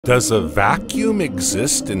Does a vacuum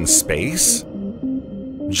exist in space?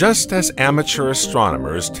 Just as amateur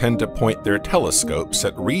astronomers tend to point their telescopes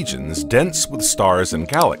at regions dense with stars and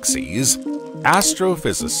galaxies,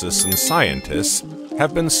 astrophysicists and scientists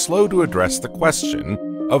have been slow to address the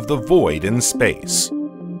question of the void in space.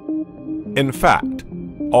 In fact,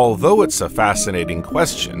 although it's a fascinating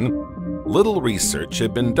question, little research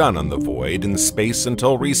had been done on the void in space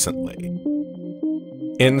until recently.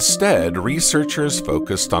 Instead, researchers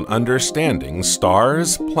focused on understanding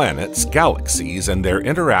stars, planets, galaxies, and their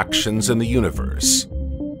interactions in the universe.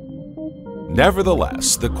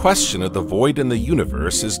 Nevertheless, the question of the void in the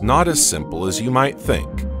universe is not as simple as you might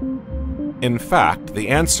think. In fact, the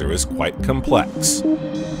answer is quite complex.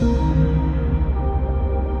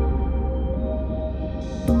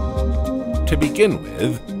 To begin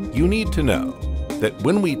with, you need to know that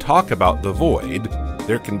when we talk about the void,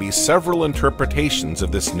 there can be several interpretations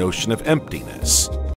of this notion of emptiness.